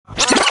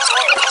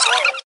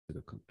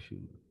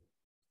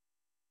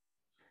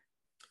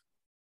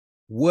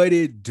What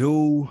it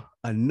do?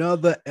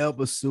 Another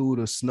episode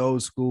of Snow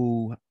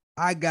School.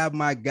 I got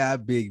my guy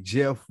Big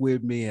Jeff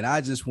with me, and I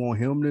just want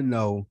him to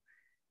know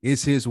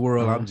it's his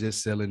world. I'm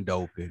just selling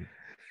dope in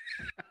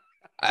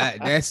it.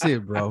 That's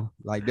it, bro.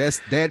 Like that's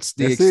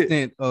the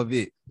extent of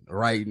it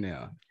right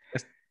now.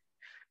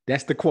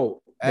 That's the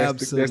quote.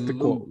 Absolutely. That's the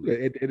quote.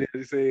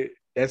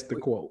 That's the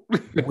quote.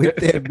 With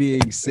that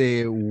being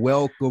said,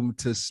 welcome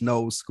to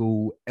Snow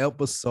School,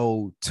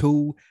 episode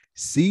 2,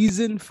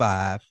 season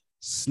 5.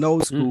 Snow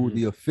School,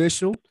 the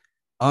official,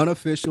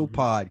 unofficial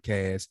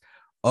podcast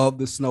of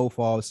the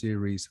Snowfall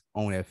series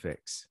on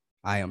FX.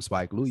 I am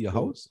Spike Lou, your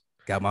host.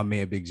 Got my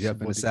man Big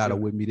Jeff in the saddle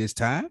with me this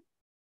time.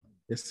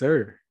 Yes,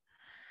 sir.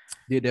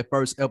 Did that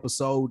first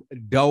episode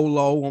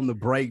dolo on the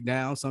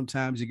breakdown.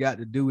 Sometimes you got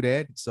to do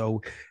that.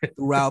 So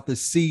throughout the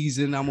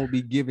season, I'm gonna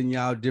be giving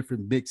y'all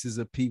different mixes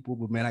of people.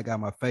 But man, I got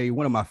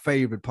one of my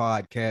favorite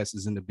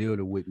podcasters in the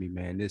building with me,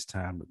 man. This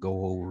time to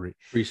go over it.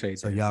 Appreciate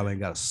so that. Y'all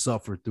ain't gotta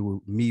suffer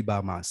through me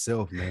by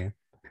myself, man.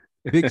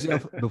 Big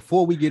Jeff,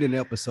 before we get in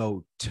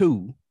episode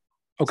 2,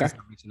 okay.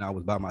 I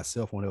was by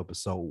myself on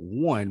episode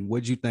 1.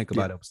 What'd you think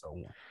about episode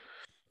 1?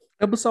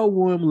 Episode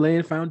 1,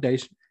 laying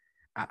foundation.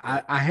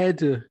 I had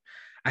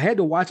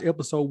to watch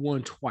episode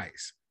 1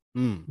 twice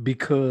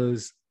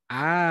because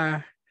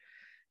I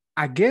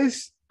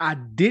guess I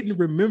didn't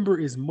remember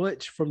as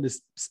much from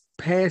this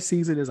past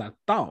season as I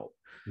thought.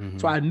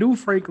 So I knew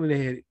Franklin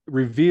had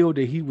revealed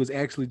that he was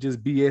actually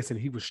just BS and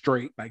he was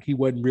straight, like he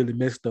wasn't really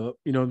messed up.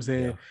 You know what I'm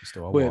saying?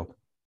 Yeah, but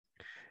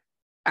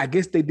I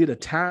guess they did a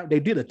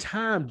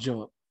time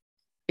jump.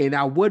 And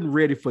I wasn't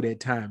ready for that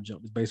time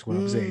jump, is basically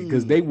what I'm saying.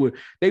 Because they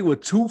were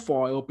too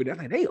far up, and I'm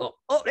like, they up,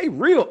 they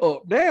real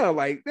up now.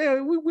 Like,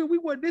 man, we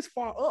weren't this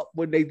far up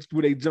when they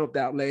jumped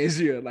out last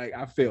year. Like,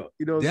 I felt,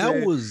 you know what I'm saying?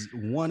 That was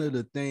one of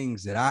the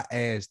things that I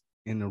asked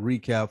in the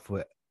recap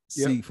for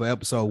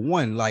episode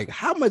 1. Like,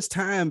 how much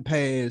time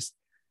passed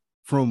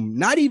from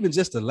not even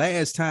just the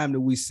last time that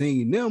we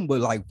seen them,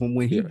 but like from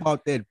when he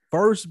bought that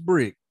first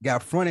brick,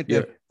 got fronted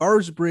that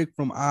first brick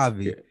from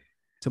Avi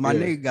to my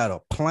nigga got a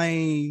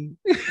plane.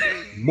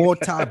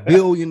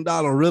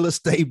 Multi-billion-dollar real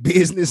estate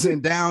business in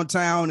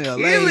downtown LA.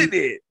 Killing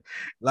it.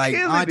 Like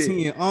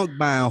Auntie and Unc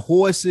buying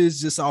horses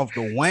just off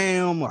the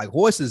wham. Like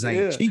horses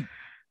ain't cheap.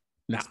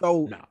 It's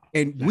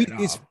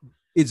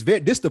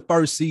this the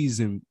first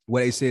season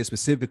where they said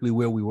specifically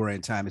where we were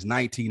in time is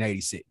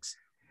 1986.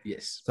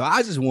 Yes. So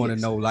I just want to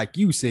know, like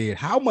you said,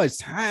 how much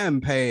time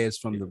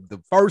passed from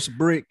the first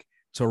brick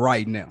to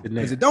right now?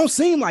 Because it don't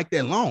seem like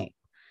that long.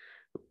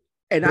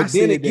 And but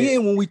then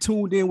again, when we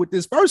tuned in with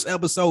this first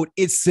episode,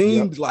 it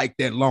seemed like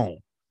that long.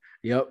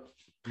 Yep.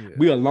 Yeah.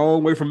 We're a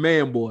long way from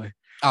Man Boy.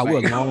 Oh,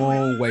 we're a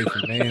long way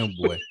from Man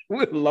Boy.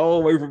 We're a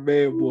long way from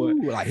Man Boy.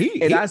 Ooh,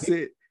 like I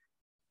said,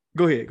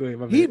 go ahead.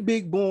 He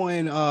big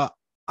boying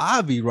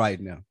Avi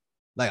right now.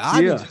 Like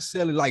Avi just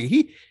selling, like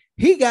he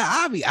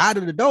got Avi out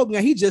of the dope. Now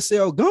he just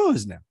sell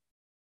guns now.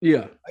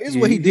 Yeah, it's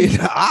what he did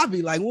to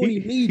Avi. Like, when he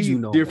needs you,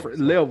 no different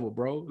level,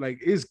 bro. Like,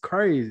 it's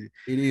crazy.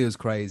 It is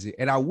crazy,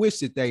 and I wish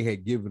that they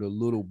had given a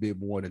little bit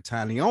more of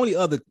time. The only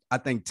other, I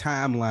think,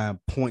 timeline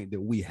point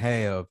that we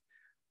have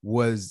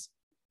was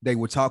they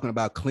were talking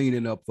about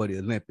cleaning up for the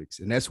Olympics,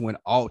 and that's when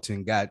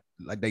Alton got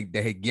like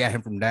they had got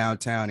him from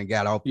downtown and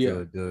got off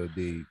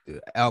the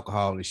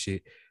alcohol and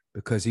shit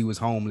because he was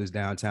homeless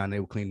downtown. They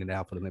were cleaning it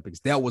out for the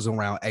Olympics. That was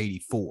around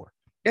 84.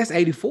 That's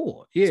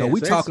 84. Yeah. So we're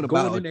talking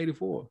about in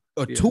 84.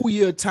 A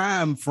 2-year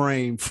time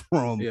frame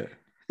from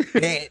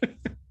that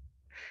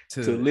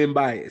to Lynn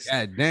Bias.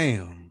 God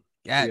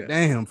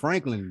damn,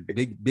 Franklin,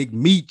 big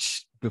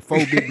Meech before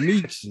Big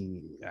Meech.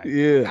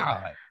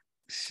 God.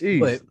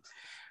 But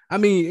I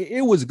mean,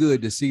 it was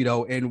good to see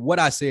though. And what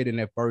I said in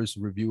that first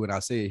review, and I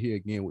say it here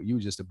again with you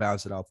just to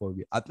bounce it off of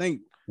you. I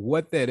think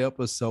what that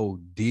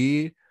episode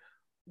did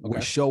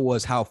was show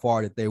us how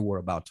far that they were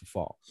about to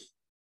fall.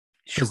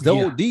 Because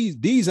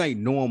these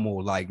ain't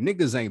normal, like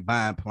niggas ain't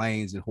buying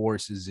planes and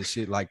horses and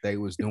shit like they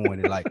was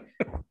doing it. Like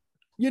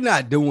you're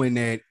not doing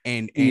that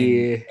and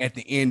at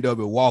the end of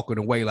it walking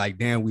away like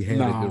damn we had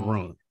a good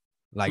run.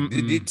 Like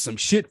did some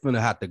shit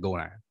finna have to go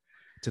down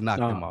to knock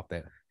them off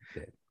that.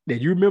 Now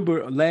you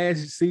remember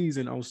last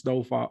season on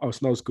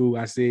Snow School,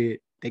 I said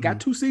they got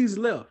 2 seasons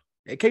left.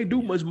 They can't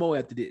do much more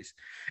after this.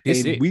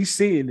 We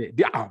seeing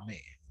it. Oh man,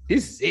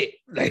 this is it.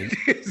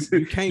 Like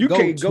you can't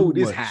go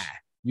this much. high.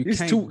 You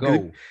can't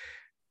go.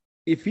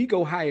 If he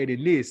go higher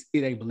than this,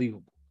 it ain't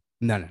believable.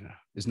 No,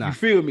 it's not. You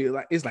feel me?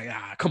 Like it's like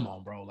come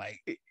on, bro.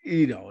 Like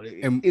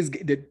it's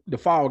the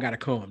fall got to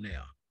come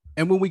now.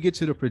 And when we get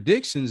to the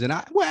predictions, and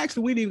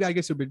actually we didn't even got to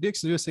get to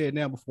predictions. You'll say it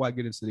now before I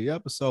get into the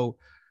episode.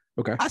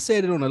 Okay, I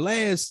said it on the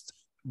last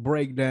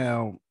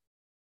breakdown.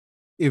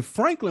 If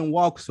Franklin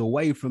walks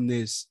away from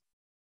this,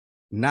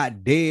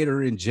 not dead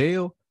or in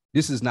jail,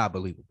 this is not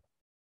believable.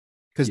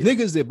 Because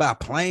niggas that buy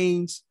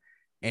planes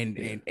and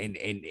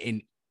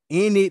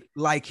in it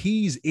like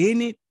he's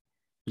in it.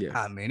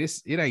 Yeah, man,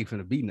 it ain't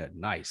finna be nothing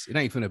nice. It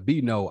ain't finna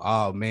be no,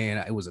 oh man,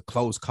 it was a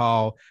close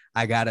call.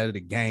 I got out of the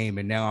game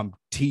and now I'm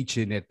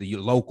teaching at the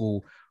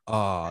local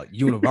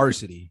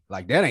university.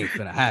 Like that ain't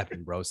gonna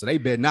happen, bro. So they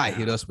better not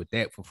hit us with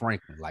that for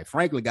Franklin. Like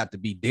Franklin got to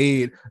be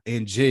dead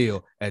in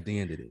jail at the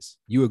end of this.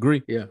 You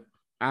agree? Yeah,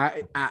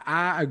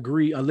 I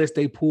agree. Unless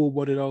they pull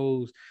one of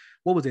those,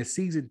 what was that,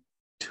 season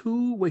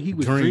 2 where he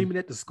was dreaming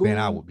at the school? Man,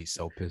 I would be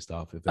so pissed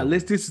off if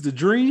unless this is a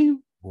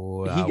dream.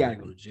 Boy, he gotta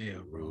go to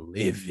jail, bro.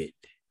 Livid.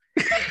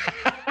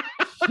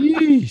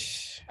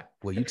 Sheesh.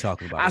 What you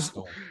talking about?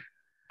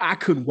 I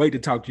couldn't wait to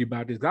talk to you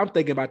about this. I'm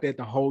thinking about that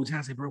the whole time.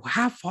 I said, bro,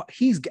 how far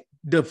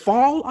the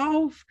fall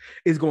off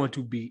is going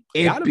to be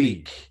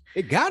epic.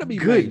 It gotta be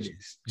good.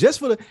 Just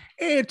for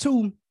and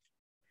two,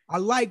 I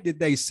like that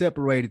they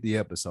separated the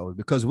episodes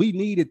because we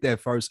needed that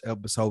first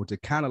episode to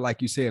kind of,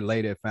 like you said,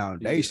 lay that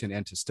foundation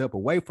and to step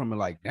away from it.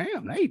 Like,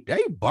 damn, they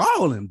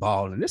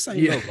balling. This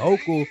ain't no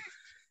local.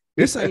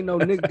 This ain't no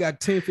nigga got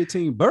 10,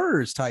 15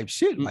 birds type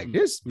shit. Like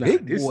this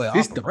big boy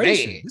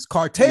operation, this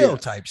cartel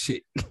type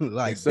shit.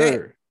 Like yes,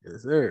 sir.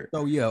 Yes, sir.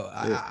 So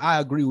I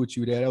agree with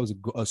you there. That was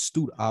a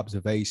astute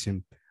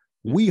observation.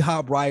 We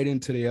hop right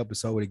into the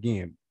episode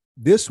again.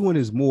 This one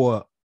is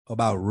more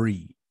about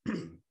Reed.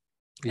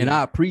 And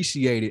I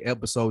appreciated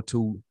episode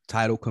 2,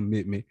 title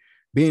Commitment,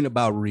 being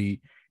about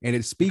Reed. And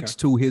it speaks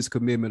to his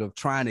commitment of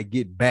trying to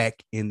get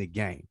back in the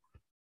game.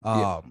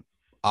 All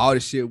the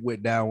shit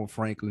went down with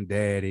Franklin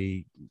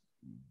Daddy,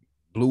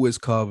 blew his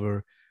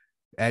cover.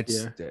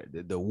 That's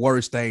the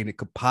worst thing that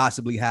could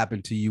possibly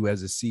happen to you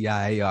as a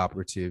CIA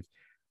operative.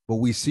 But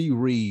we see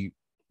Reed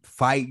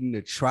fighting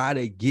to try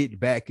to get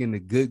back in the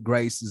good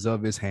graces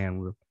of his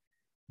handler,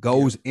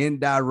 goes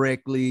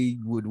indirectly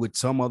with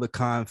some other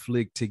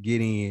conflict to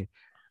get in.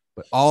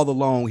 But all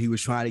along, he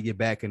was trying to get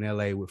back in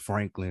LA with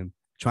Franklin,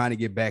 trying to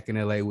get back in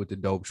LA with the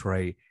dope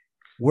trade.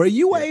 Were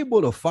you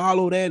able to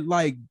follow that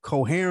like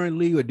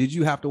coherently, or did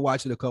you have to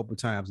watch it a couple of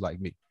times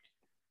like me?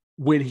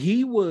 When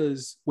he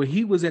was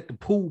at the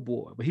pool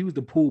boy, when he was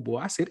the pool boy,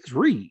 I said, it's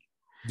Reed.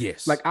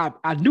 Yes. Like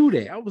I knew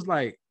that. I was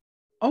like,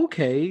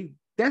 okay,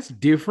 that's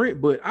different,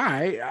 but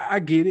I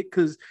get it.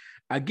 Cause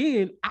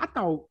again, I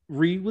thought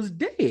Reed was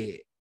dead.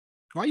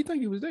 Why you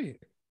think he was dead?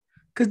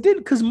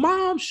 Cause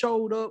mom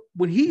showed up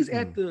when he's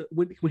at the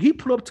when he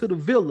put up to the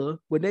villa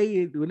when they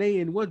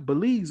in what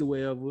Belize or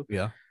wherever.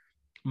 Yeah.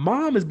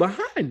 Mom is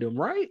behind him,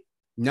 right?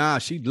 Nah,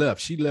 she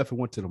left. She left and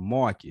went to the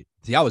market.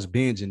 See, I was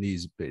binging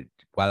these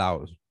while I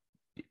was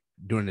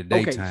during the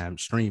daytime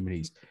streaming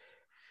these.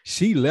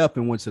 She left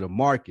and went to the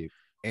market.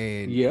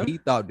 And he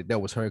thought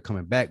that was her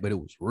coming back, but it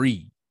was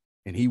Reed.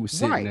 And he was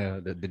sitting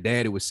there. The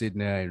daddy was sitting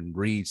there, and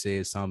Reed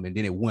said something, and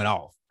then it went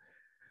off.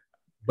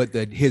 But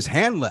his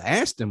handler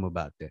asked him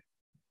about that.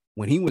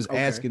 When he was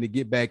asking to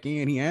get back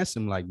in, he asked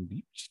him, like,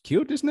 you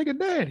killed this nigga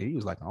daddy. He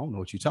was like, I don't know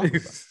what you're talking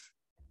about.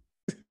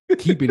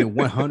 Keeping it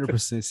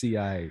 100%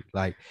 CIA.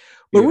 Like,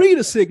 but Reed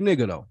a sick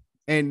nigga, though.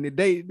 And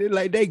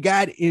they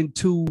got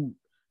into,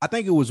 I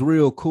think it was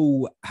real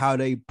cool how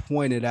they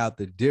pointed out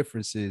the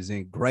differences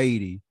in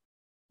Grady,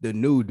 the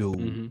new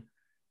dude,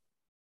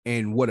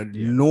 and what a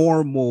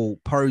normal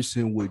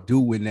person would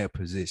do in that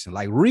position.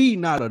 Like Reed,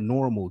 not a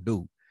normal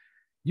dude.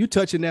 You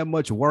touching that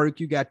much work,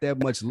 you got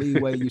that much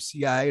leeway. You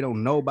CIA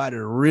don't nobody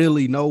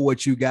really know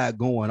what you got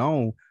going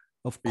on.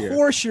 Of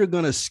course, you're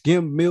gonna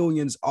skim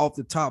millions off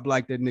the top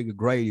like that nigga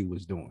Grady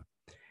was doing.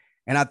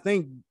 And I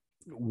think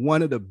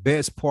one of the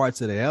best parts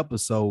of the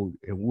episode,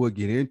 and we'll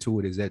get into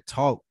it, is that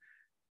talk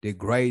that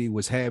Grady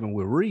was having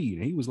with Reed.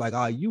 And he was like,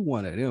 "Oh, you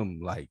one of them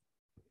like."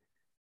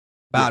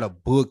 About a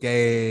book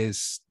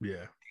ass,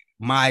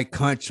 my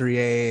country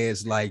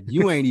ass, like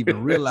you ain't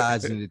even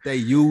realizing that they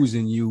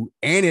using you,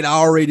 and it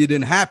already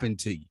didn't happen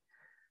to you.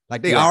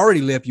 Like they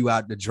already left you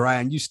out to dry,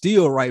 and you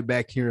still right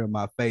back here in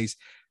my face.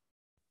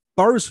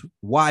 First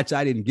watch,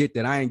 I didn't get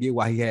that. I didn't get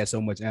why he had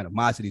so much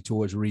animosity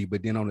towards Reed.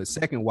 But then on the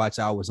second watch,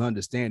 I was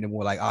understanding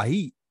more like,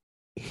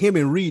 him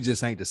and Reed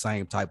just ain't the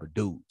same type of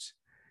dudes.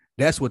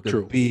 That's what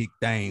the big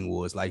thing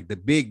was. Like the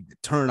big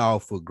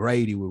turnoff for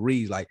Grady with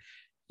Reed, like.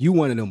 You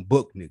one of them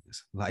book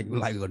niggas, like a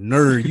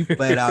nerd. You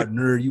flat out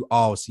nerd. You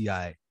all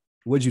CIA.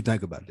 What'd you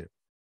think about that?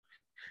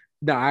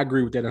 No, I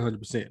agree with that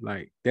 100%.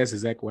 Like that's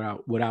exactly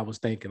what I was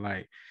thinking.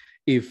 Like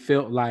it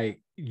felt like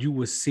you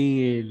were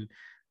seeing.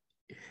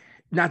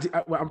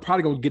 I'm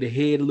probably gonna get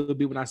ahead a little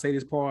bit when I say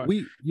this part.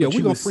 We're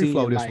gonna free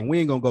flow this one. We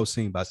ain't gonna go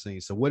scene by scene.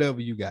 So whatever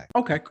you got.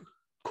 Okay,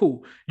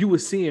 cool. You were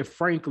seeing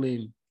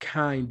Franklin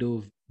kind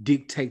of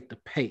dictate the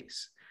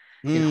pace.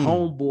 And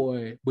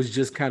homeboy was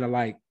just kind of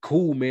like,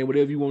 cool, man,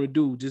 whatever you want to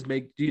do, just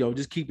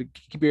just keep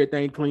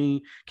everything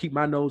clean, keep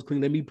my nose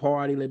clean, let me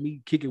party, let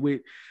me kick it with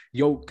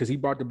because he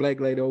brought the black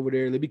lady over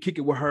there, let me kick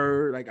it with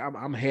her, like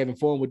I'm having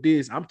fun with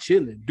this, I'm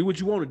chilling, do what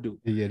you want to do.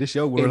 Yeah, this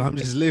your world, I'm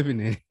just living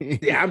in.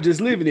 Yeah, I'm just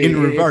living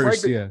in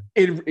reverse.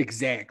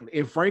 Exactly.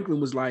 And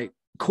Franklin was like,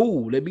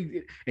 cool,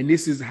 and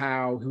this is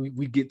how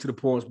we get to the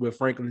point where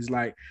Franklin is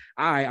like,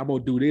 all right, I'm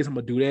gonna do this, I'm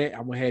gonna do that,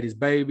 I'm gonna have this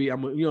baby,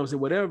 I'm gonna, you know what I'm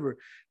saying, whatever.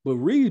 But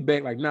Reed's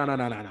back like, nah,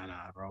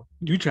 bro.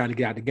 You trying to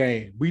get out the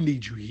game. We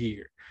need you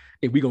here.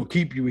 And we're gonna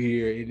keep you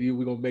here. And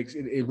we're gonna make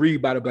and Reed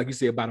about it, like you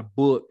said, about a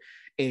book,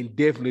 and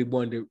definitely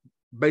wanted to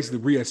basically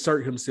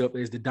reassert himself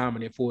as the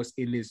dominant force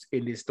in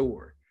this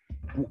story.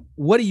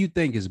 what do you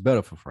think is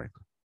better for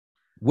Franklin?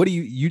 What do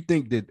you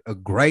think that a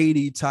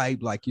Grady type,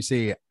 like you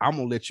said, I'm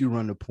gonna let you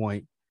run the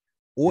point,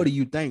 or do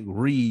you think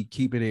Reed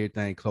keeping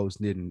everything close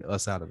knitting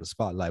us out of the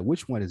spotlight?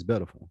 Which one is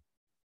better for him?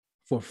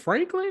 For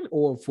Franklin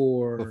or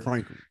for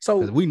Franklin? So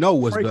we know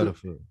what's better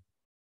for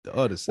the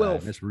other side. Well,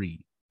 that's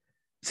Reed.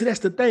 So that's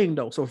the thing,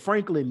 though. So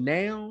Franklin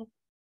now,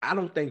 I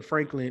don't think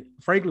Franklin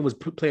was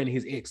playing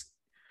his exit.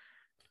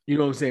 You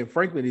know what I'm saying?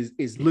 Franklin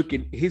is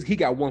looking. He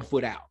got one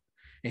foot out,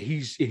 and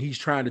he's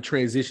trying to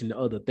transition to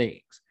other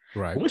things.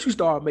 Right. But once you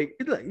start making,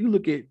 you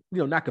look at,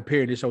 not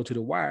comparing this show to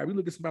The Wire. You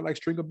look at somebody like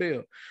Stringer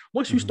Bell.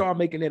 Once you start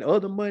making that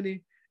other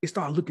money, it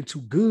starts looking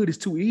too good. It's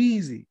too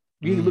easy.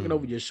 You ain't looking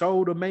over your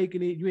shoulder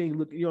making it. You ain't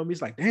looking. You know what I mean?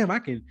 It's like, damn, I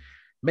can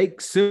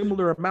make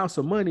similar amounts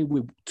of money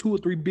with 2 or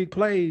 3 big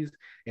plays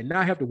and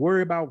not have to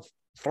worry about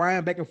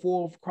flying back and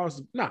forth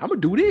across. Nah, I'm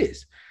gonna do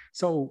this.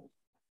 So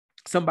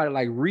somebody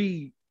like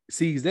Reed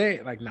sees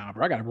that, like, nah,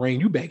 bro, I gotta bring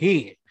you back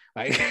in.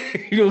 Like,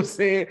 you know what I'm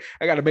saying?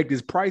 I gotta make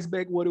this price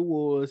back what it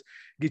was,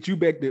 get you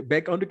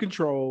back under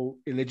control,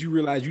 and let you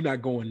realize you're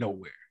not going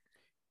nowhere.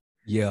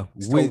 Yeah.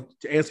 So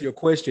to answer your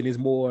question, is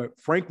more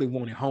Franklin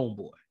wanted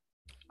homeboy.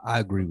 I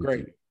agree with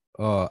you.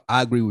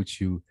 I agree with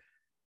you.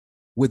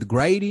 With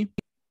Grady,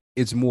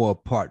 it's more a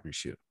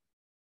partnership.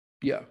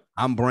 Yeah.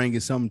 I'm bringing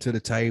something to the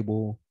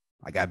table.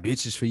 I got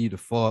bitches for you to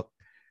fuck.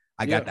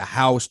 I got the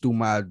house through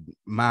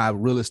my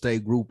real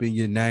estate group in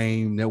your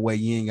name. That way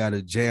you ain't got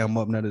to jam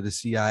up none of the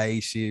CIA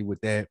shit with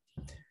that.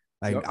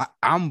 Like,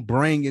 I'm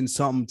bringing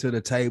something to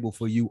the table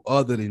for you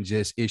other than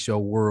just it's your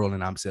world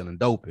and I'm selling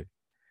dope.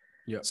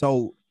 Yeah.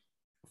 So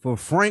for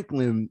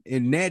Franklin,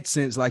 in that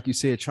sense, like you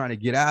said, trying to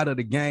get out of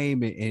the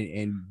game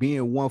and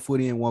being 1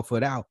 foot in, 1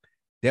 foot out,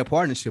 that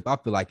partnership, I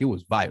feel like it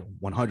was vital,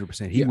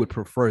 100%. He would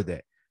prefer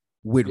that.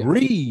 With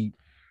Reed,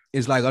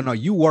 it's like, oh no,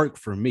 you work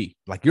for me.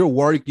 Like, you're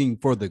working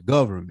for the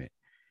government.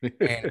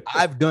 And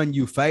I've done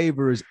you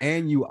favors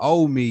and you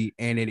owe me.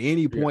 And at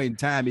any point in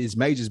time, it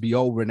may just be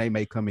over and they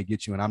may come and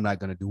get you and I'm not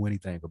going to do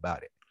anything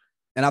about it.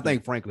 And I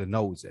think Franklin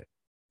knows that.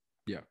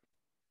 Yeah.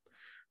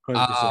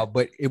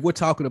 But if we're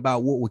talking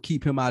about what would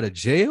keep him out of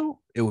jail,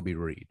 it would be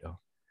Reed, though.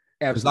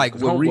 It's like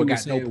what Reed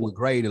was saying with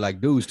Grady, like,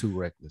 dude's too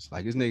reckless.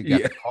 Like, this nigga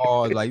got the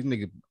cars, like, this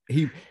nigga,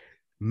 he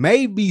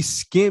maybe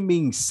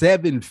skimming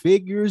 7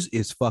 figures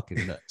is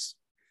fucking nuts.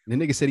 The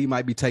nigga said he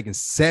might be taking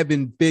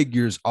 7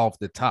 figures off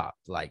the top.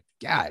 Like,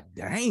 god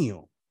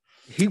damn.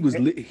 He was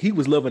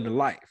loving the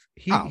life.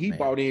 He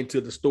bought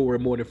into the story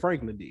more than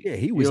Franklin did. Yeah,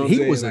 he was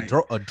a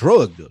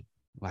drug dealer.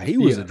 Like, he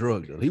was a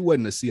drug dealer. He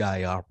wasn't a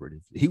CIA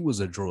operative. He was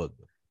a drug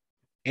dealer.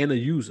 And a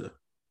user.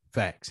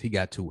 Facts. He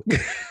got to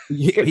it.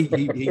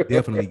 he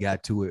definitely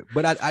got to it.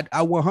 But I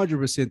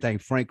 100%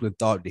 think Franklin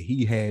thought that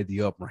he had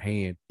the upper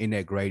hand in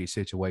that Grady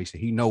situation.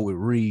 He know with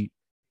Reed,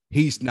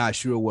 he's not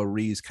sure what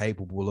Reed's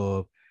capable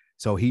of.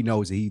 So he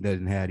knows that he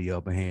doesn't have the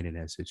upper hand in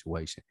that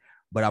situation.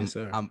 But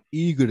I'm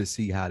eager to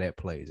see how that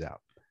plays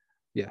out.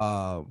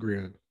 Yeah.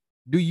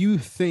 Do you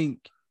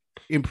think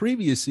in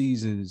previous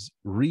seasons,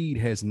 Reed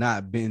has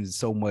not been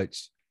so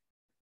much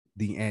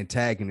the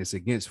antagonist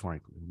against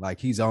Franklin?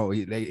 Like, he's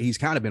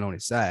kind of been on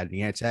his side.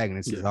 The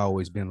antagonist has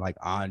always been like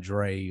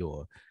Andre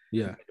or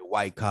the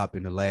white cop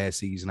in the last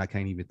season. I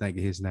can't even think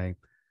of his name.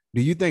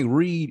 Do you think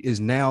Reed is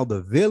now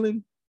the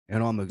villain?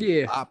 And on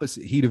the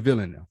opposite, he the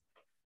villain now?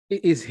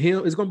 It's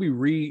him. It's going to be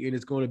Reed, and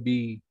it's going to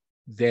be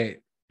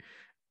that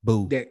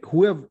Boo. That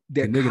whoever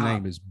that the nigga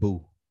name is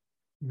Boo.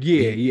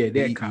 Yeah,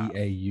 that cop.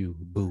 B-E-A-U,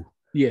 Boo.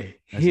 Yeah,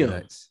 that's him.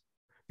 Nuts.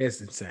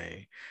 That's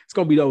insane. It's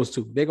gonna be those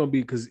two. They're gonna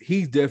be, because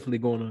he's definitely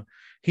gonna.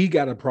 He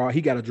got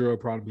a drug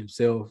problem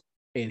himself,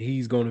 and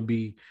he's gonna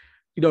be.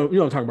 You know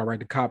what I'm talking about, right?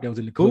 The cop that was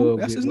in the club. Boo,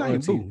 that's his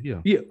name. Boo.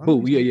 Yeah.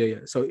 Boo. Yeah.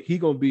 So he's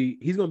gonna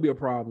be a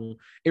problem.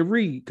 And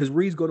Reed, because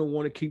Reed's gonna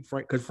want to keep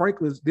Frank, because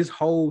Franklin's this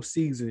whole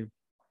season,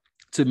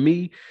 to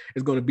me,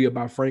 is gonna be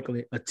about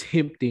Franklin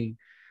attempting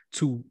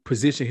to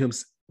position him,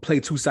 play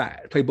both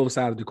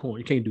sides of the coin.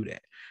 You can't do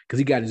that because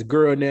he got his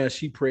girl now.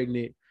 She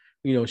pregnant.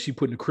 You know, she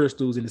putting the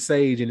crystals and the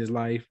sage in his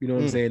life. You know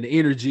what I'm saying? The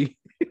energy.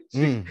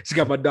 She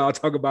got my dog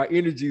talking about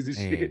energies and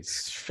shit.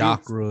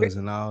 Chakras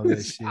and all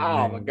that shit.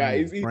 Oh, my God.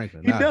 He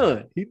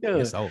done. He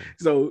done.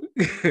 So,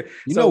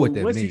 you know what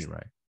that means,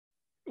 right?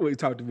 Well, he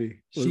talked to me.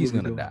 She's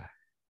going to die.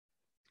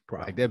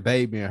 Probably. Like, that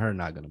baby and her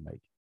not going to make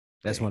it.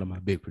 That's one of my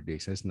big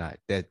predictions.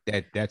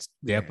 That's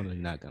definitely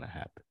not going to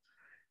happen.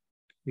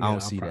 I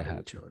don't see that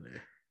happening.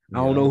 I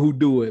don't know who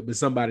do it, but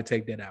somebody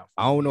take that out.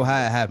 I don't know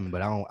how it happened,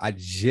 but I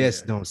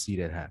just don't see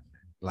that happening.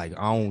 Like,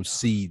 I don't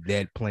see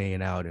that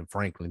playing out in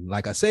Franklin.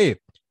 Like I said,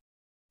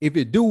 if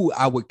it do,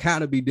 I would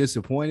kind of be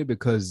disappointed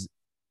because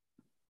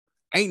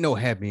ain't no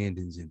happy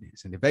endings in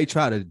this. And if they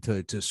try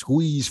to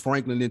squeeze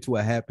Franklin into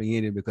a happy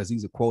ending because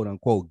he's a quote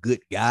unquote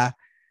good guy,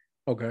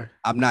 okay,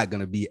 I'm not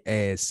gonna be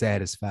as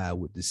satisfied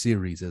with the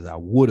series as I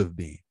would have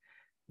been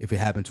if it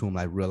happened to him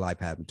like real life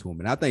happened to him.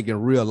 And I think in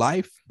real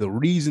life, the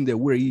reason that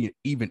we're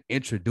even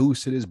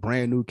introduced to this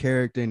brand new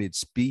character and it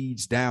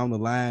speeds down the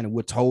line and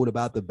we're told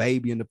about the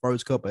baby in the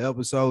first couple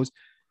episodes,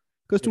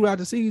 because throughout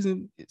the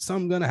season,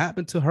 something's going to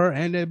happen to her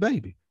and that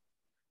baby.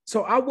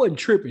 So I wasn't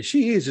tripping.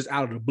 She is just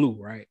out of the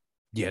blue, right?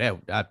 Yeah,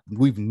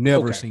 we've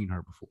never seen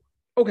her before.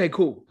 Okay,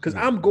 cool. Because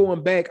I'm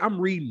going back, I'm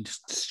reading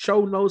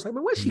show notes. Like,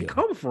 man, where'd she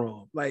come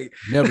from? Like,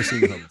 never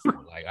seen her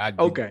before. Like,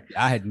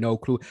 I had no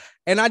clue.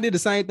 And I did the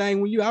same thing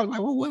when you. I was like,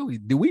 well,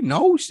 did we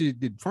know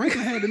did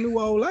Franklin had the new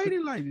old lady?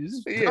 Like,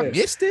 did I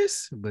miss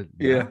this? But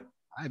yeah,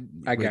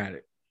 I got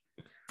it.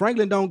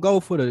 Franklin don't go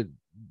for the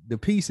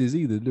pieces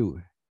either, do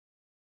it?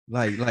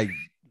 Like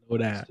low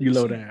down. You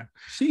low down.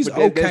 She's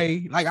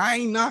okay. Like, I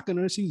ain't knocking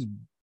her. She's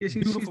a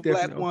beautiful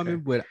black woman,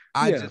 but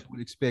I just would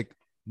expect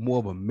more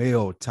of a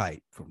male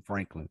type from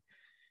Franklin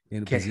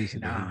in a position.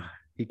 Nah,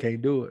 he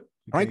can't do it.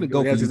 Franklin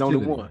go for his only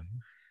one.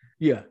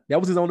 Yeah, that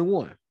was his only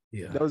one.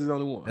 Yeah, that was his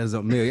only one. As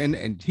a male,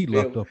 and he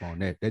lucked up on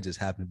that. That just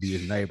happened to be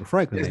his neighbor.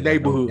 Franklin, his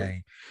neighborhood. No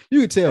game. You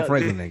can tell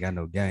Franklin ain't got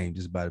no game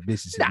just by the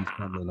bitches he's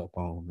coming up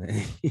on,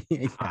 man.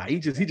 he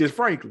just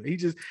Franklin. He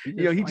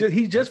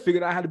just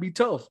figured out how to be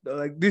tough.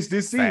 Like this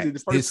season, the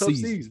first tough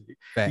season.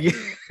 Yeah.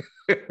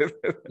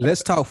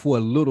 Let's talk for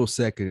a little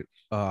second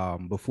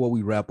before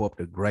we wrap up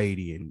the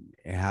Grady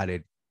and how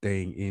that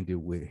thing ended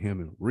with him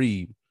and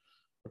Reed.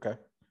 Okay.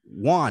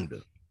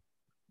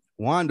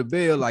 Wanda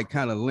Bell, like,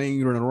 kind of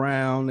lingering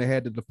around. They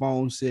had the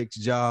phone sex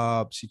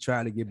job. She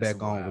tried to get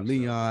back on with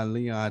Leon.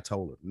 Leon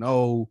told her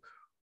no.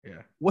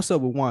 Yeah. What's up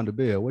with Wanda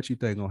Bell? What you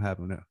think gonna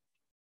happen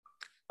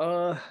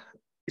now?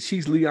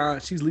 She's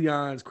Leon's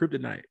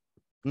kryptonite.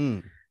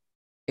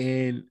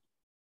 And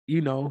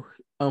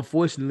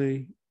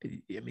unfortunately,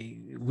 I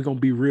mean, we're gonna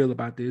be real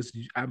about this.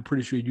 I'm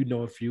pretty sure you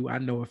know a few. I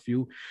know a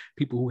few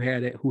people who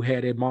had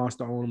that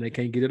monster on them. They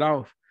can't get it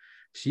off.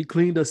 She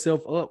cleaned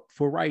herself up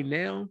for right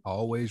now.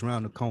 Always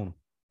around the corner.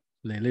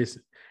 Man,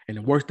 listen. And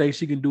the worst thing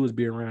she can do is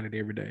be around it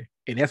every day.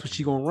 And that's what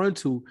she's gonna run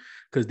to,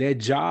 because that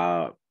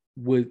job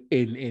with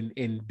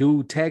and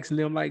dude taxing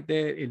them like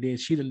that, and then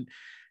she done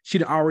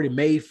already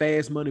made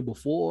fast money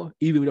before,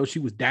 even though she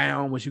was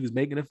down when she was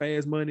making the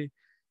fast money.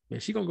 Man,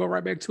 she gonna go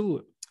right back to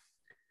it.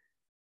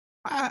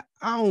 I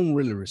don't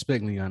really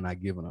respect Leon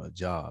not giving her a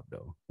job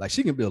though. Like,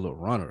 she can be a little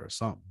runner or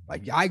something.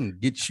 Like, I can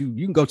get you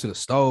can go to the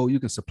store, you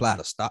can supply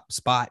the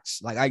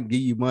spots. Like, I can give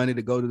you money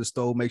to go to the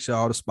store, make sure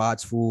all the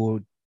spots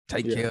full,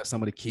 take care of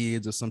some of the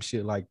kids or some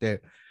shit like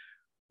that.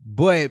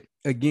 But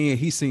again,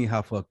 he seen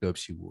how fucked up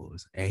she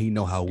was, and he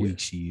know how weak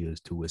she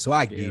is to it. So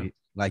I get it.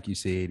 Like you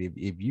said,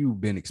 if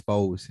you've been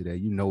exposed to that,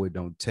 it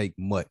don't take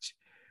much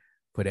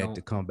for that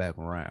to come back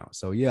around.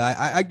 So yeah,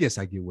 I guess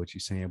I get what you're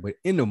saying. But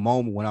in the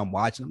moment when I'm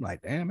watching, I'm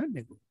like, damn, that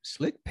nigga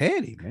slick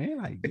petty, man.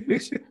 Like,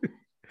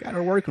 got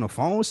her working a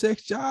phone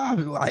sex job.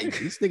 Like,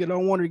 this nigga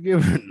don't want to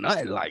give her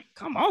nothing. Like,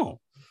 come on.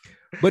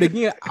 But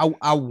again,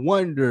 I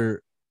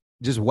wonder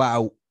just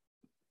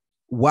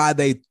why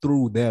they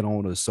threw that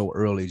on us so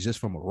early, just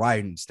from a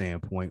writing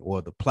standpoint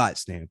or the plot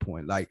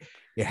standpoint. Like,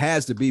 it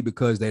has to be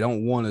because they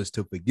don't want us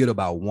to forget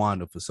about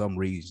Wanda for some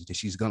reason, that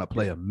she's going to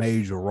play a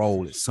major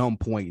role at some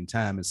point in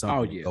time and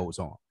something that goes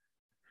on.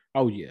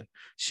 Oh yeah.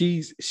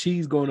 She's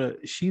going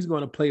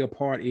to play a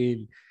part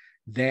in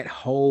that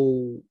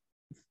whole,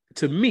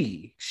 to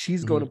me,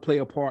 she's going to play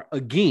a part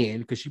again,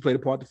 because she played a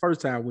part the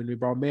first time when they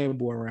brought Man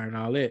Boy around and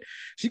all that.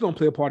 She's going to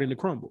play a part in the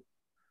crumble,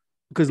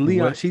 because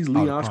she's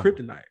Leon's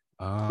kryptonite.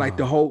 Like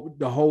the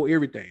whole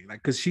everything.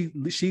 Like, because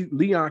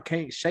Leon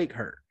can't shake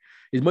her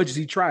as much as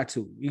he tried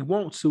to. He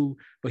wants to,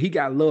 but he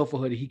got love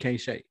for her that he can't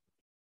shake.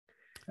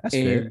 That's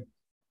fair.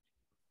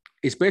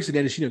 Especially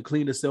that if she done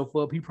cleaned herself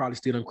up, he probably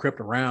still done crept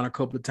around a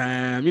couple of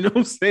times. You know what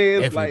I'm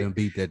saying? Definitely done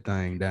beat that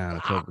thing down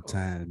a couple of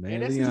times,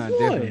 man. Leon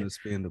definitely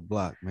spin the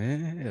block,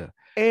 man.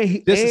 Yeah. And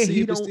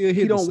he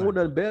don't want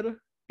nothing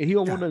better. And he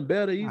don't want nothing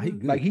better either.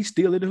 Like, he's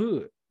still in the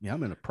hood. Yeah,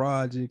 I'm in the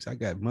projects. I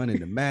got money in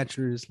the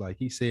mattress. Like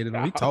he said,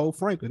 he told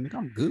Franklin, nigga,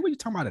 I'm good. What you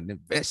talking about, an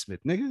investment,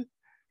 nigga?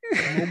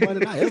 More money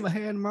than I ever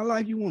had in my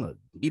life. You want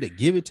me to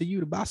give it to you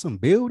to buy some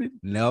building?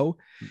 No.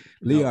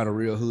 Leon a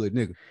real hood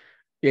nigga.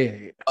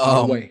 Yeah.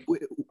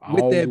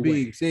 With that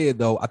being said,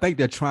 though, I think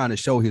they're trying to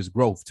show his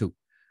growth too.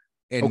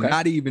 And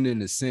not even in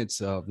the sense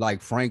of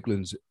like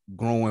Franklin's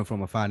growing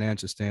from a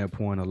financial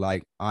standpoint, or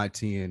like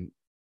auntie and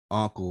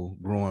uncle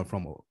growing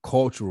from a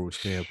cultural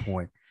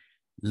standpoint.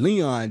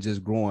 Leon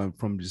just growing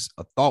from just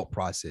a thought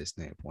process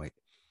standpoint.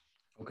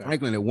 Okay.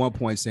 Franklin at one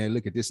point saying,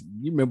 look at this.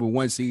 You remember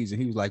one season,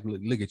 he was like,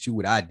 look at you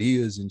with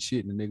ideas and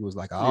shit. And the nigga was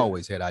like, I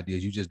always had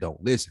ideas. You just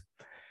don't listen.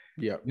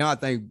 Yeah. Now I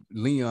think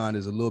Leon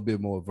is a little bit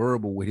more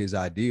verbal with his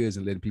ideas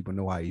and letting people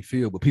know how he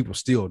feel, but people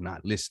still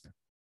not listening.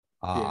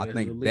 I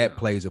think that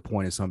plays a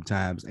point in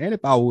sometimes. And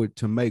if I were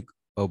to make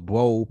a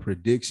bold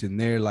prediction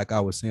there, like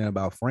I was saying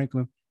about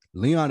Franklin,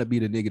 Leon would be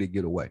the nigga to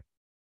get away.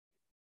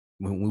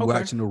 When we're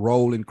watching the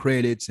rolling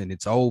credits and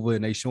it's over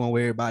and they showing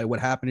everybody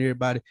what happened to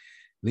everybody,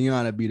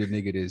 Leon would be the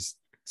nigga that's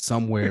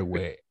somewhere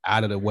where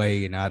out of the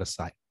way and out of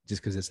sight, just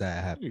because it's how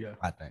it happened. Yeah,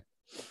 I think.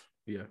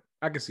 Yeah,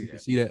 I can see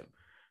that. See that?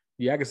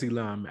 Yeah, I can see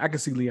Leon. I can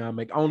see Leon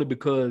make, only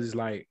because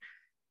like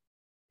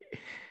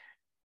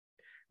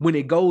when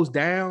it goes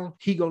down,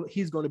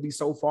 he's gonna be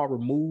so far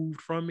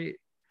removed from it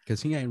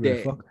because he ain't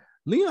really fucking.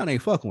 Leon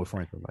ain't fucking with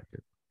Franklin like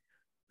that.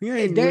 He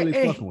ain't really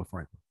fucking with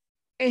Franklin,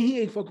 and he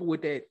ain't fucking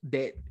with that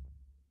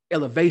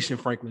elevation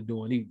Franklin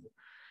doing either.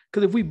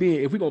 Because if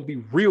we're gonna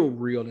be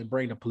real and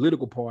bring the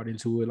political part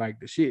into it, like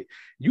the shit,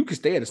 you can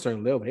stay at a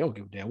certain level. They don't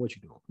give a damn what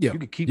you're doing. Yeah, you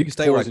can keep you can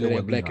stay right there in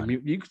with that black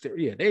community. You can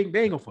stay, they ain't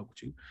gonna fuck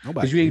with you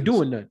because you ain't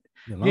doing nothing.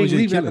 As long as you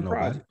ain't leaving out the nobody.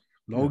 project.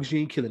 As long as you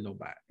ain't killing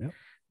nobody. Yep.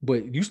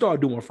 But you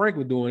start doing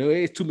Franklin doing it,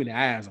 it's too many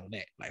eyes on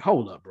that. Like,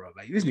 hold up, bro.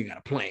 Like this nigga got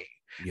a plan.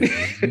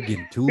 Yeah, you're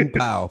getting too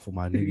powerful,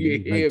 my nigga.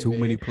 You make too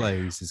many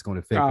plays. It's going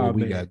to affect what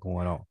we got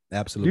going on.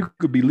 Absolutely. You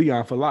could be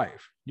Leon for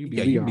life. You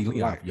can be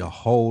Leon your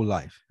whole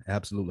life.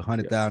 Absolutely.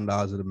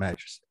 $100,000 of the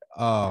mattress.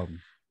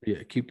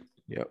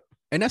 Yep.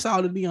 And that's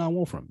all the Leon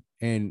want from him.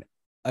 And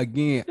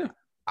again,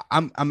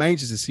 I'm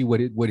anxious to see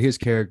what his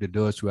character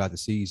does throughout the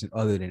season,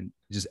 other than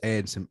just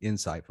adding some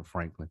insight for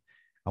Franklin.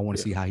 I want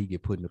to see how he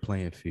get put in the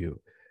playing field.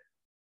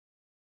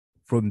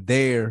 From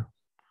there,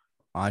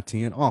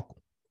 Auntie and Uncle.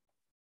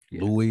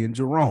 Louis and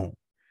Jerome.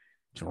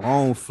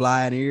 Jerome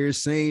flying here,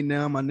 saying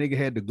now my nigga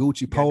had the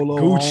Gucci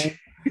polo on.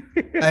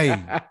 Hey,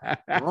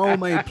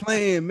 Jerome ain't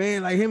playing,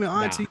 man. Like him and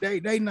Auntie,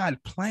 they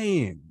not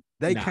playing.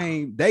 They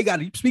got,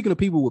 speaking of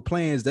people with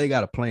plans, they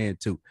got a plan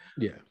too.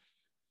 Yeah.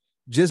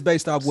 Just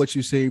based off what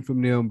you seen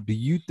from them, do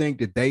you think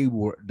that they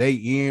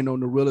in on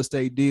the real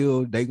estate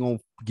deal? They gonna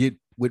get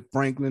with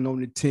Franklin on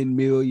the 10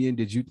 million?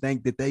 Did you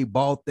think that they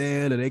bought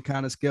that? Are they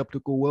kind of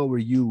skeptical? Where were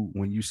you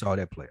when you saw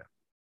that player?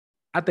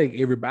 I think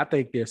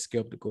they're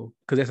skeptical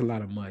because that's a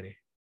lot of money.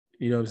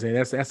 You know what I'm saying?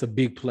 That's a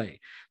big play.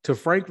 To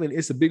Franklin,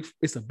 it's a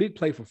big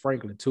play for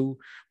Franklin too.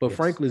 But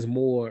Franklin's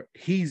more,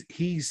 he's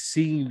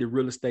seen the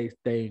real estate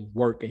thing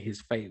work in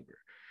his favor.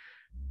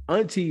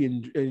 Auntie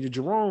and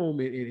Jerome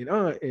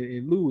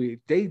and Louis,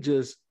 they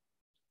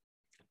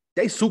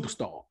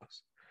superstars.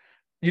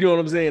 You know what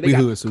I'm saying? They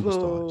got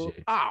superstars.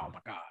 Yeah. Oh my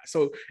God.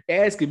 So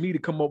asking me to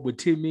come up with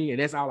 10 million,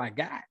 that's all I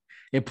got.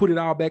 And put it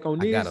all back on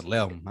this. I got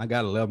 11. I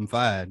got 11.5.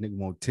 Nigga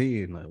want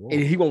 10. Like,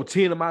 and he want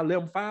 10 of my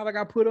 11.5 I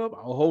got put up.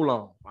 Oh, hold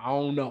on. I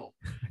don't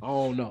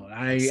know.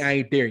 I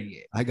ain't there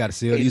yet. I gotta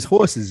sell these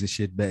horses and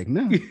shit back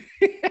now.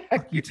 I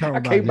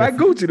can't buy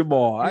Gucci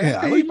tomorrow.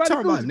 Yeah, what you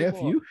talking about,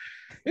 nephew?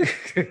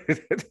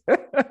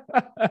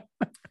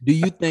 Do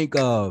you think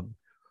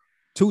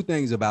two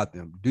things about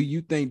them? Do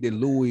you think that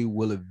Louis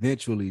will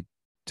eventually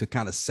to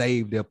kind of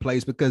save their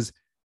place? Because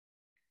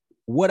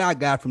what I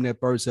got from that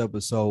first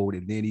episode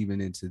and then even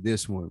into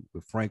this one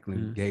with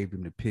Franklin gave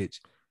them the pitch,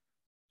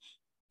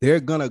 they're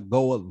going to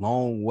go a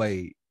long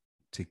way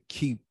to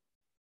keep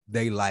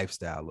their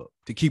lifestyle up,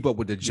 to keep up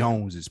with the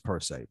Joneses per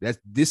se.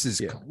 This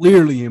is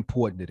clearly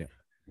important to them.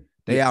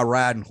 They out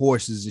riding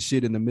horses and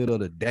shit in the middle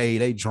of the day.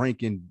 They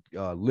drinking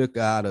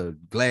liquor out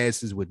of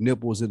glasses with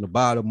nipples in the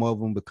bottom of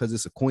them because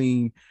it's a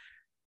queen.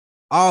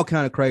 All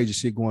kind of crazy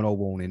shit going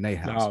on in their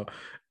house.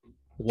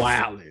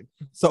 Wilding.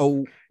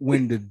 So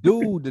when the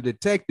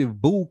detective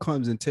Boo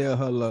comes and tell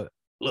her,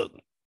 look,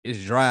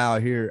 it's dry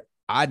out here.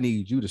 I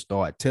need you to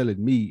start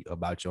telling me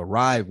about your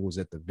rivals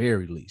at the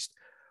very least.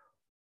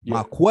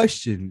 My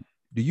question,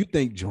 do you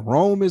think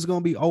Jerome is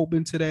going to be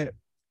open to that?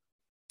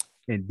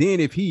 And then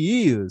if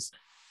he is,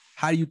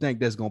 how do you think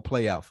that's going to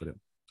play out for them?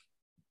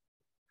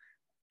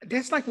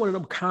 That's like one of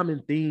them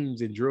common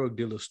themes in drug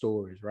dealer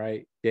stories,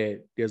 right?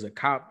 That there's a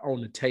cop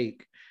on the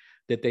take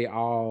that they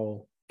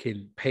all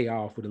can pay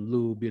off with a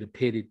little bit of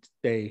petty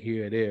thing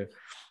here or there.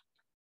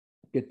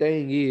 The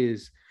thing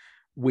is,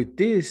 with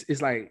this,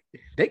 it's like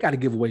they got to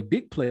give away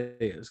big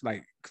players.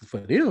 Like for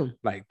them,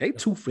 like they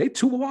too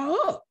far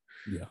up.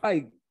 Yeah.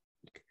 Like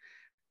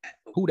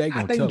who they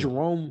gonna tell? I think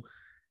Jerome.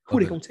 Who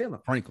they gonna tell him?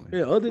 Franklin.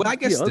 Yeah. I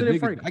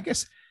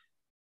guess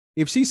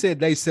if she said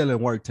they selling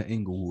work to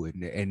Inglewood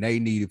and they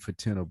needed for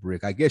 10 a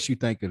brick, I guess you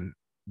thinking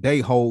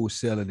they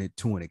wholesaling it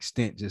to an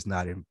extent, just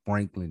not in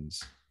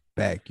Franklin's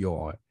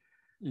backyard.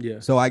 Yeah.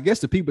 So I guess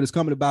the people that's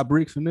coming to buy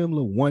bricks from them,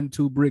 little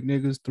 1-2 brick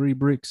niggas, 3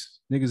 bricks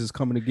niggas is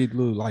coming to get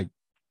little like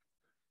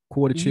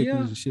quarter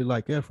chickens and shit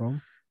like that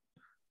from.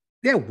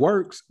 That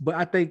works, but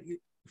I think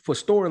for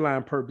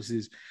storyline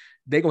purposes,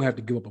 they're gonna have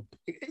to give up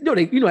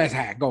that's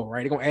how it go,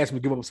 right? They're gonna ask them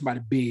to give up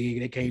somebody big,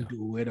 they can't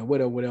do it or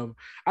whatever.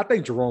 I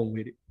think Jerome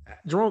with it.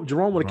 Jerome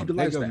want to keep the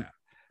lifestyle.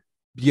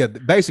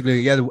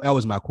 Basically, that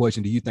was my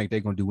question. Do you think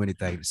they're gonna do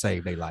anything to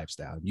save their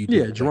lifestyle?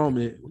 Jerome,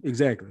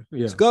 exactly.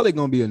 Yeah, Scully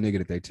gonna be a nigga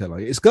that they tell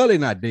her. Scully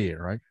not dead,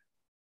 right?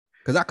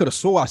 Because I could have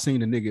swore I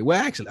seen the nigga.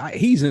 Well, actually,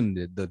 he's in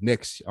the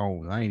next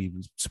on. I ain't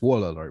even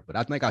spoiler alert, but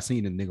I think I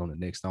seen the nigga on the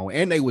next on,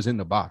 and they was in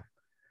the bottom.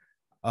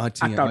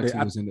 Auntie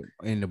was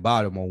in the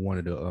bottom on one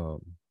of the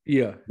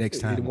next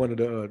time one of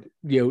the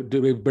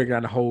they break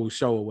down the whole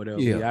show or whatever.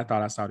 Yeah, I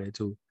thought I saw that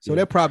too. So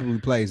that probably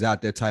plays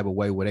out that type of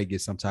way where they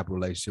get some type of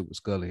relationship with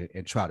Scully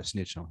and try to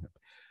snitch on him.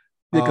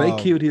 Yeah,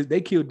 because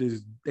they killed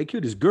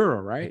his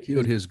girl, right? They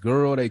killed his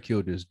girl. They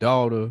killed his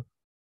daughter.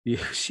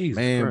 Yeah, she's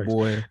man,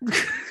 boy.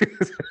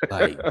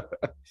 Like,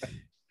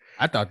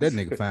 I thought that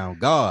nigga found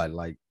God.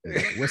 Like,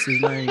 what's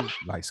his name?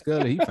 Like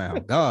Scully, he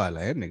found God.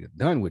 Like, that nigga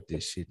done with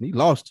this shit. And he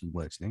lost too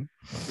much, nigga.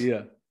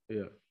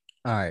 Yeah.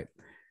 All right.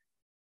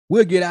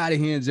 We'll get out of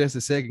here in just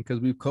a second because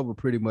we've covered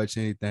pretty much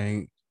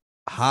anything.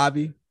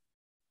 Javi,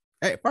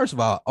 Hey, first of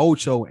all,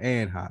 Ocho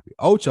and Hobby.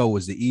 Ocho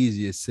was the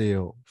easiest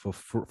sell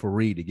for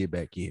Reed to get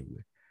back in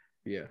with.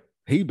 Yeah.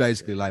 He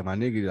basically like, my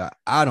nigga, like,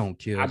 I don't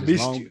care. I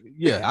missed you.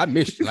 Yeah, I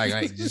missed you. Like,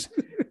 I just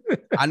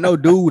I know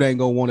dude ain't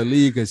gonna want to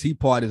leave because he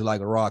parties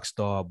like a rock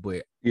star,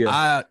 but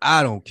yeah,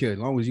 I don't care. As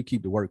long as you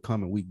keep the work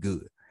coming, we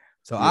good.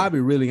 So Avi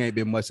really ain't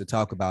been much to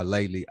talk about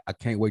lately. I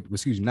can't wait.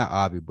 Excuse me, not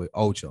Avi, but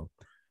Ocho.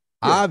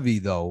 Yeah. Avi,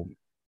 though,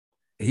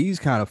 he's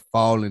kind of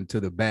falling to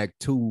the back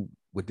too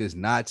with this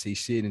Nazi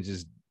shit and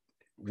just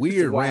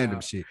weird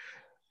random shit.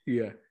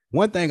 Yeah.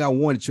 One thing I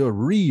wanted your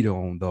read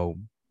on, though,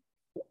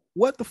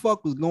 what the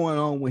fuck was going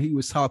on when he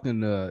was talking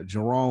to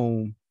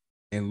Jerome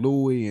and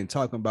Louis and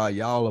talking about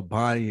y'all are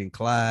Bonnie and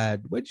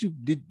Clyde? What you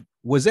did?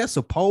 Was that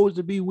supposed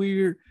to be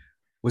weird?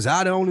 Was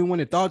I the only one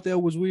that thought that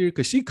was weird?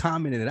 Because she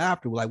commented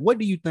after, like, what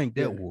do you think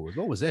that was?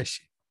 What was that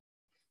shit?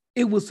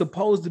 It was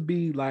supposed to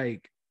be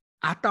like,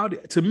 I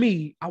thought, to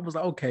me, I was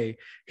like, okay,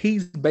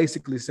 he's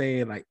basically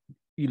saying, like,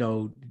 you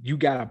know, you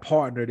got a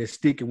partner that's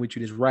sticking with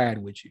you, that's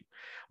riding with you.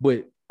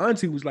 But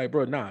Auntie was like,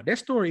 bro, nah, that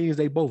story is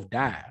they both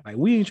died. Like,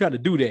 we ain't trying to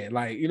do that.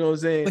 Like, you know what I'm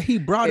saying? But he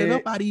brought it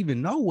up out of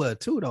even nowhere,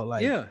 too, though.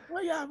 Like,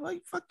 what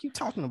the fuck you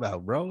talking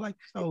about, bro? Like,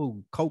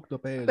 so coked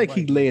up ass. I think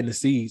he laying the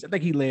seeds. I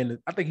think he laying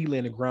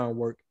the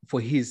groundwork for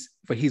his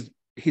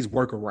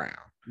workaround.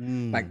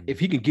 Like, if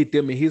he can get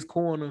them in his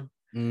corner,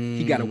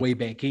 he got a way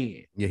back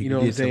in. Yeah, you know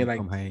what I'm saying? Like,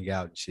 come hang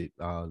out and shit,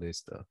 all this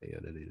stuff. Yeah,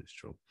 that is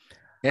true.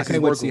 I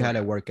can't wait to see how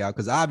that work out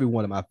because I'll be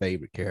one of my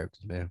favorite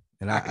characters, man.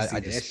 And I just,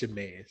 that's your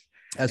man.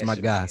 That's my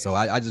guy. Man. So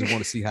I just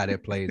want to see how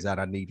that plays out.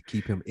 I need to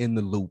keep him in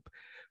the loop.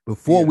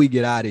 Before we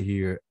get out of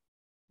here,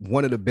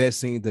 one of the best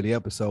scenes of the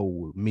episode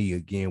with me,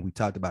 again, we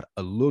talked about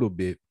a little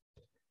bit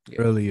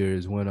earlier,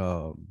 is when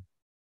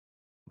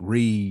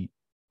Reed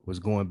was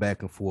going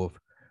back and forth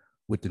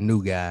with the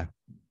new guy.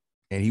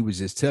 And he was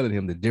just telling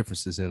him the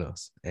differences in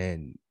us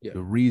and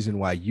the reason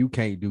why you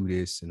can't do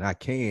this and I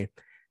can.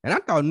 And I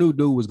thought new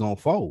dude was going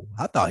to fold.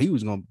 I thought he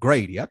was going to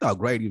Grady. I thought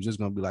Grady was just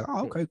going to be like,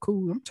 oh, okay,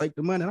 cool. I'm going to take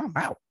the money and I'm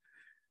out.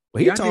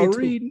 But he told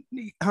Reed,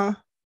 huh?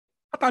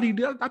 I thought he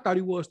did. I thought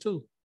he was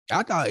too.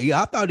 I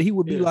thought he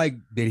would be like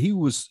that. He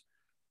was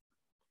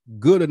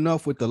good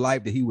enough with the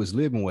life that he was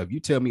living with. You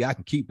tell me I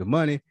can keep the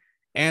money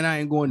and I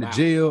ain't going to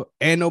jail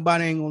and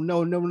nobody ain't going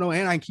to know,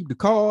 and I can keep the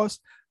cars.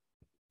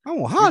 I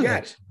won't holler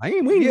at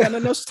you. We ain't got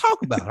nothing else to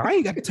talk about. I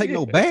ain't got to take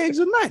no bags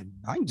or nothing.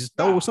 I can just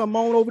throw something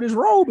on over this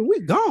robe and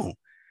we gone.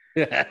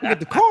 We get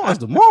the cars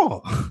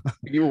tomorrow.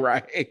 You're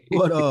right.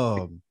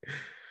 But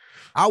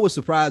I was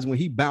surprised when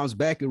he bounced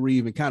back at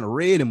Reeve and kind of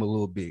read him a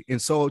little bit.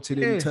 And so to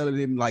them, telling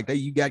him like,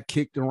 you got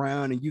kicked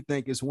around and you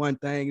think it's one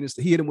thing, and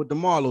he hit him with the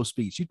Marlowe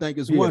speech. You think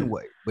it's one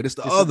way, but it's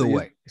the other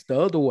way. It's the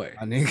other way.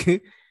 I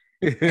think,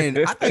 and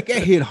I think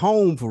that hit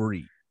home for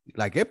Reed.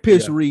 Like that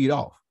pissed Reed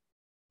off.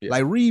 Yeah.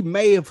 Like Reed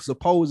may have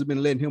supposed to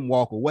been letting him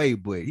walk away,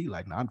 but he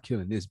like, I'm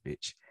killing this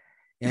bitch.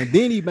 And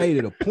then he made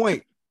it a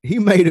point. He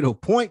made it a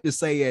point to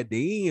say at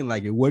the end,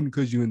 like, it wasn't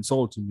because you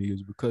insulted me. It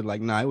was because, like,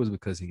 it was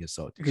because he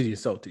insulted you. Because he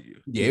insulted you.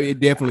 Yeah,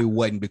 it definitely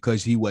wasn't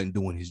because he wasn't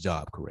doing his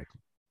job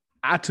correctly.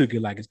 I took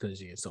it like it's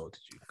because he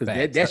insulted you.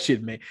 Because that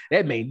shit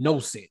made no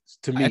sense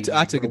to me.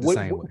 I took it the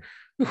same way.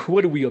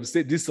 What are we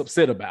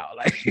upset about?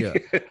 Like,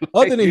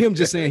 Other than him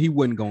just saying he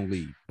wasn't gonna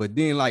leave, but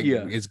then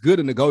as good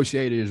a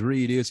negotiator as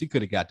Reed is, he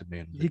could have got the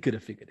man. He could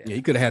have figured that. Yeah,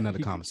 he could have had another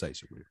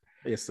conversation with him.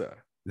 Yes, sir.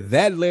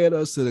 That led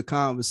us to the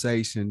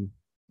conversation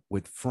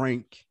with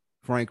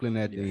Franklin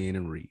at the end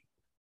and Reed.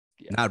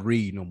 Yeah. Not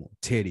Reed no more.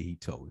 Teddy, he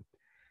told him.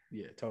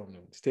 Yeah, told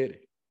him it's Teddy.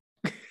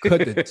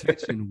 Cut the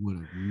tension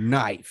with a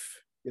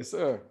knife. Yes,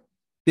 sir.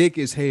 Thick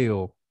as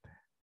hell.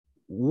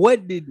 Why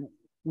do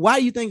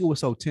you think it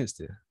was so tense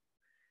there?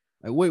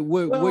 Like,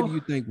 what do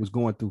you think was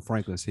going through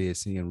Franklin's head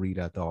seeing Reed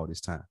after all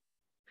this time?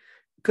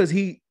 Because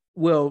you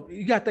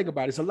got to think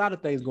about it. It's a lot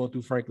of things going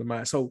through Franklin's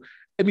mind. So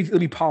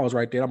let me pause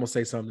right there. I'm gonna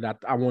say something that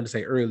I wanted to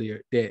say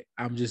earlier that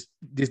I'm just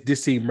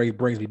this scene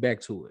brings me back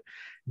to it.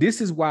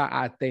 This is why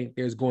I think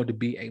there's going to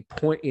be a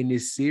point in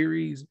this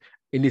series,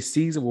 in this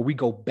season, where we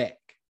go back,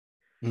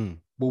 where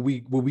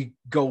we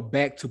go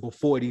back to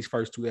before these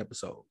first two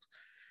episodes.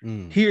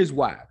 Here's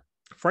why.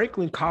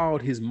 Franklin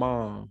called his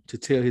mom to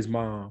tell his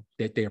mom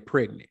that they're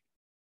pregnant.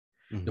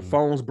 The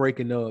phone's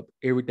breaking up,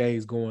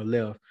 everything's going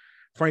left.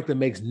 Franklin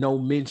makes no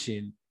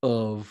mention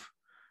of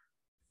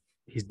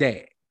his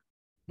dad.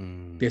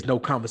 There's no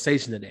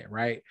conversation of that,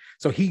 right?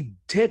 So he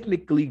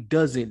technically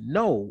doesn't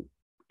know,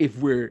 if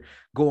we're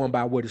going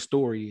by what the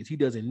story is, he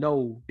doesn't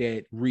know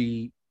that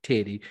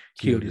Teddy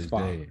killed his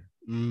father.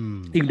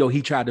 Even though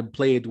he tried to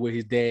play it where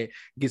his dad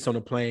gets on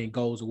the plane,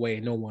 goes away,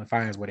 and no one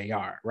finds where they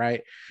are,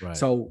 right?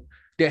 So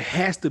there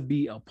has to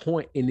be a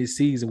point in this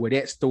season where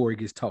that story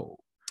gets told.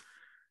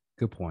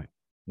 Good point.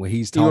 When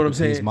he's talking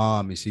to his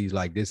mom and she's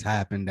like, this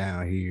happened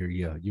down here.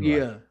 Yeah,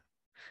 you're right.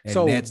 And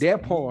so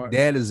that part,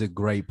 that is a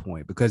great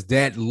point, because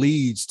that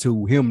leads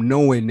to him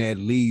knowing, that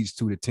leads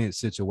to the tense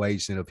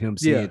situation of him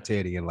seeing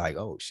Teddy and like,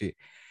 oh shit.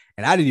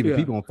 And I didn't even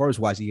people on first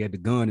watch, he had the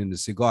gun in the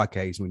cigar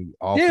case when he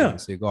offered the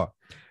cigar.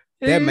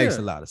 That makes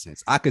a lot of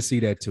sense. I could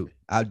see that too.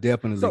 I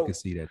definitely could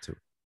see that too.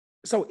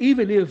 So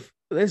even if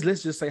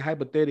let's just say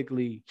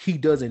hypothetically, he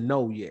doesn't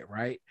know yet,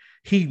 right?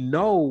 He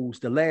knows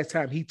the last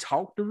time he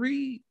talked to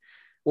Reed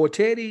or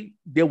Teddy,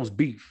 there was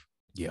beef.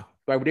 Yeah.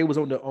 Like they was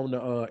on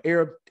the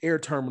air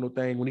terminal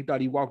thing when he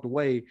thought he walked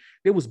away,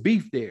 there was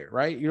beef there,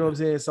 right? You know what I'm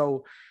saying?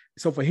 So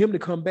for him to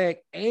come back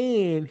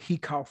and he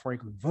caught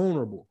Franklin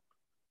vulnerable.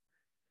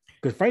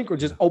 Because Franklin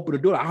just opened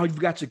the door. Like, oh, you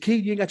got your key?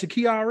 You ain't got your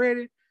key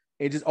already?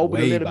 And just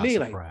opened and let him in.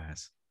 Like,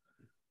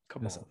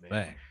 come on,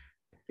 man.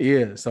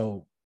 Yeah,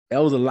 so that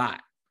was a lot.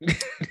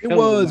 It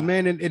was,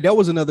 man, and that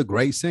was another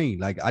great scene.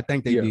 Like, I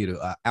think they did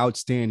an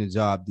outstanding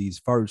job these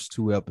first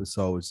 2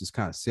 episodes, just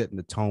kind of setting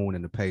the tone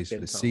and the pace for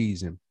the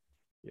season.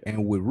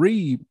 And with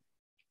Reed,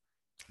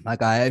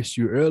 like I asked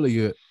you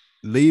earlier,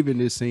 leaving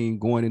this scene,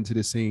 going into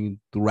the scene,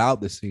 throughout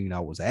the scene, I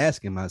was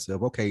asking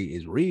myself, okay,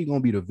 is Reed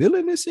gonna be the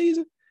villain this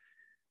season?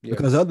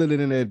 Because other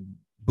than that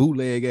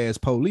bootleg ass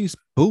police,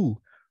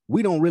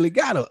 we don't really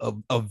got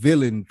a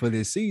villain for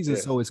this season.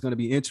 So it's going to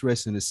be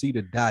interesting to see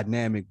the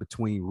dynamic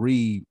between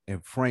Reed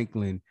and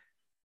Franklin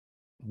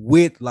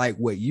with, like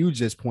what you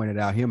just pointed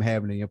out, him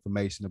having the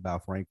information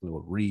about Franklin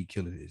or Reed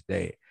killing his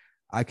dad.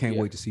 I can't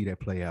wait to see that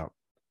play out.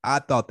 I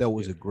thought that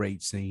was a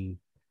great scene.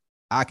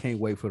 I can't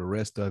wait for the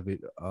rest of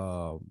it.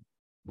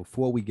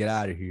 Before we get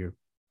out of here,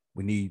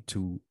 we need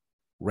to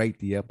rate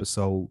the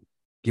episode,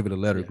 give it a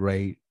letter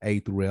grade, A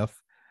through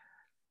F,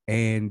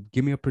 and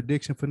give me a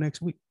prediction for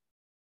next week.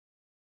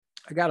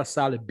 I got a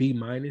solid B-.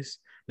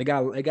 They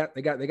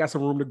got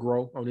some room to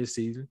grow on this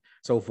season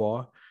so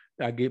far.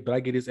 I get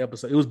this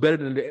episode. It was better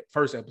than the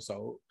first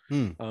episode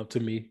to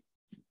me.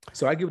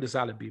 So I give it a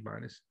solid B-.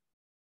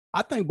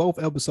 I think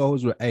both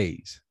episodes were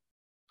A's.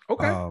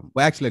 Okay. Well,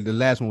 actually, the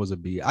last one was a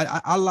B.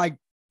 I like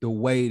the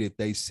way that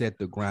they set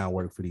the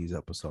groundwork for these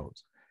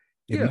episodes.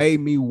 It made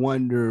me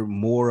wonder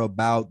more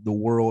about the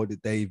world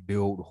that they've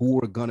built,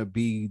 who are going to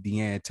be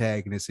the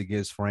antagonists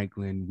against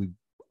Franklin.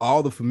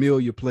 All the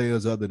familiar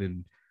players other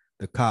than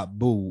the cop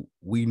Boo,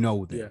 we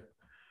know them.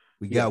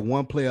 We got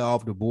one player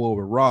off the board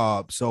with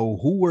Rob. So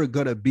who are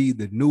going to be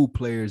the new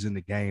players in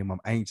the game? I'm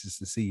anxious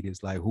to see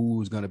this. Like,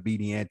 who's going to be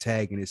the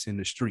antagonists in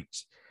the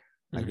streets?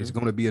 Like, it's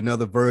going to be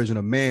another version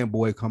of Man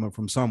Boy coming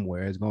from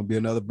somewhere. It's going to be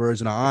another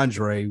version of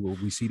Andre. Well,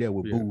 we see that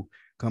with Boo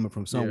coming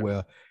from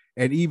somewhere.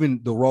 And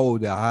even the role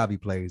that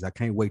Javi plays, I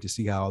can't wait to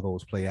see how all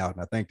those play out.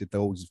 And I think that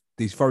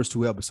these first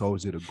 2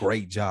 episodes did a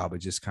great job of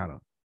just kind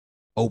of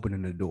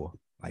opening the door.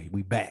 Like,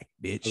 we back,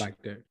 bitch. I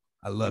like that.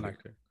 I love it.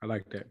 I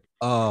like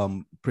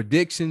that.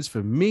 Predictions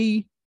for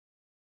me.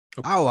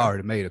 I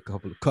already made a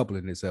couple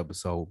in this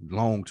episode.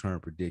 Long-term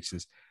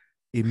predictions.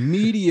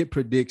 Immediate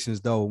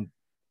predictions, though,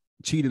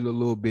 cheated a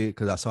little bit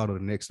because I saw it on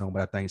the next one,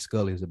 but I think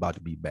Scully is about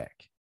to be back.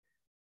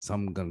 So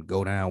I'm gonna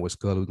go down with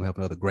Scully. We're gonna have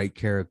another great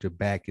character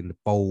back in the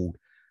fold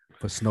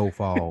for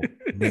Snowfall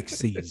next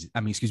season.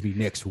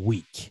 Next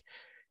week.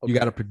 You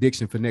got a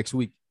prediction for next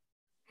week?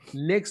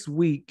 Next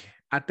week,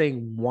 I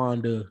think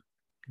Wanda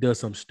does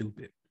something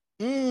stupid.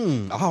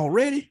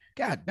 Already?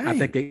 God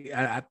damn.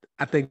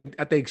 I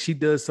think she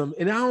does some,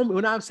 and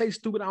when I say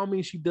stupid, I don't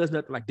mean she does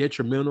nothing like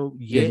detrimental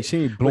yet. Yeah, she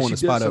ain't blowing the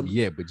spot up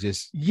yet, but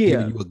just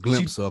giving you a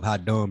glimpse of how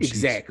dumb she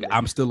is.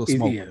 I'm still a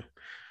smoker.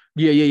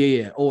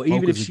 Yeah. Or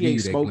even if she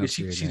ain't smoking,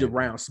 she's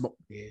around smoke.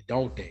 Yeah,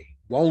 don't they?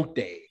 Won't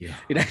they? Yeah.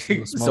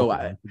 So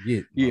I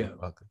forget.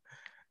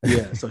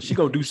 Yeah, so she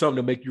gonna do something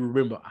to make you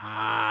remember.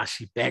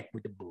 She back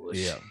with the bush.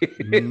 Yeah,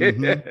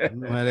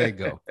 Well, there you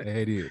go. There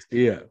it is.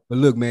 Yeah. But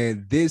look,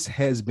 man, this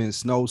has been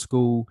Snow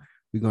School.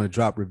 We're gonna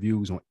drop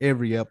reviews on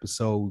every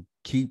episode.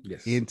 Keep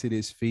into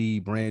this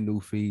feed, brand new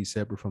feed,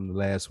 separate from the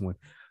last one.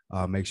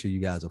 Make sure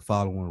you guys are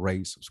following,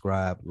 rate,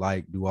 subscribe,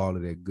 like, do all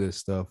of that good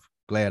stuff.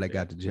 Glad I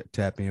got to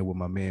tap in with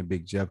my man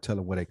Big Jeff. Tell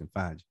them where they can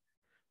find you.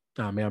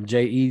 Man, I'm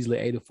Jay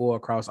Easley, 84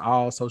 across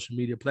all social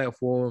media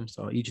platforms.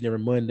 Each and every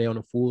Monday on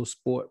the Full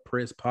Sport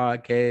Press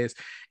podcast.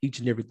 Each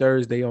and every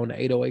Thursday on the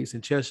 808s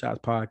and Chest Shots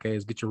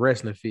podcast. Get your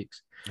wrestling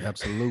fix.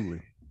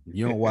 Absolutely.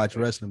 You don't watch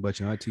wrestling,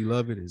 but your auntie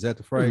love it. Is that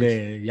the phrase?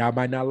 Man, y'all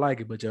might not like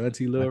it, but your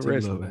auntie love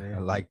wrestling. Man. I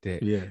like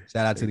that. Yeah.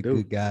 Shout out to the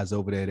good guys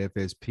over there at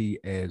FSP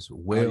as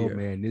well,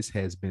 man. This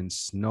has been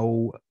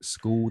Snow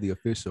School, the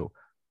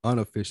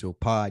unofficial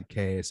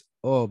podcast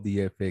of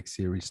the FX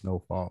series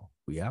Snowfall.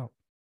 We out.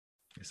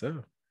 Yes,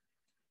 sir.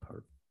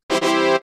 Perfect.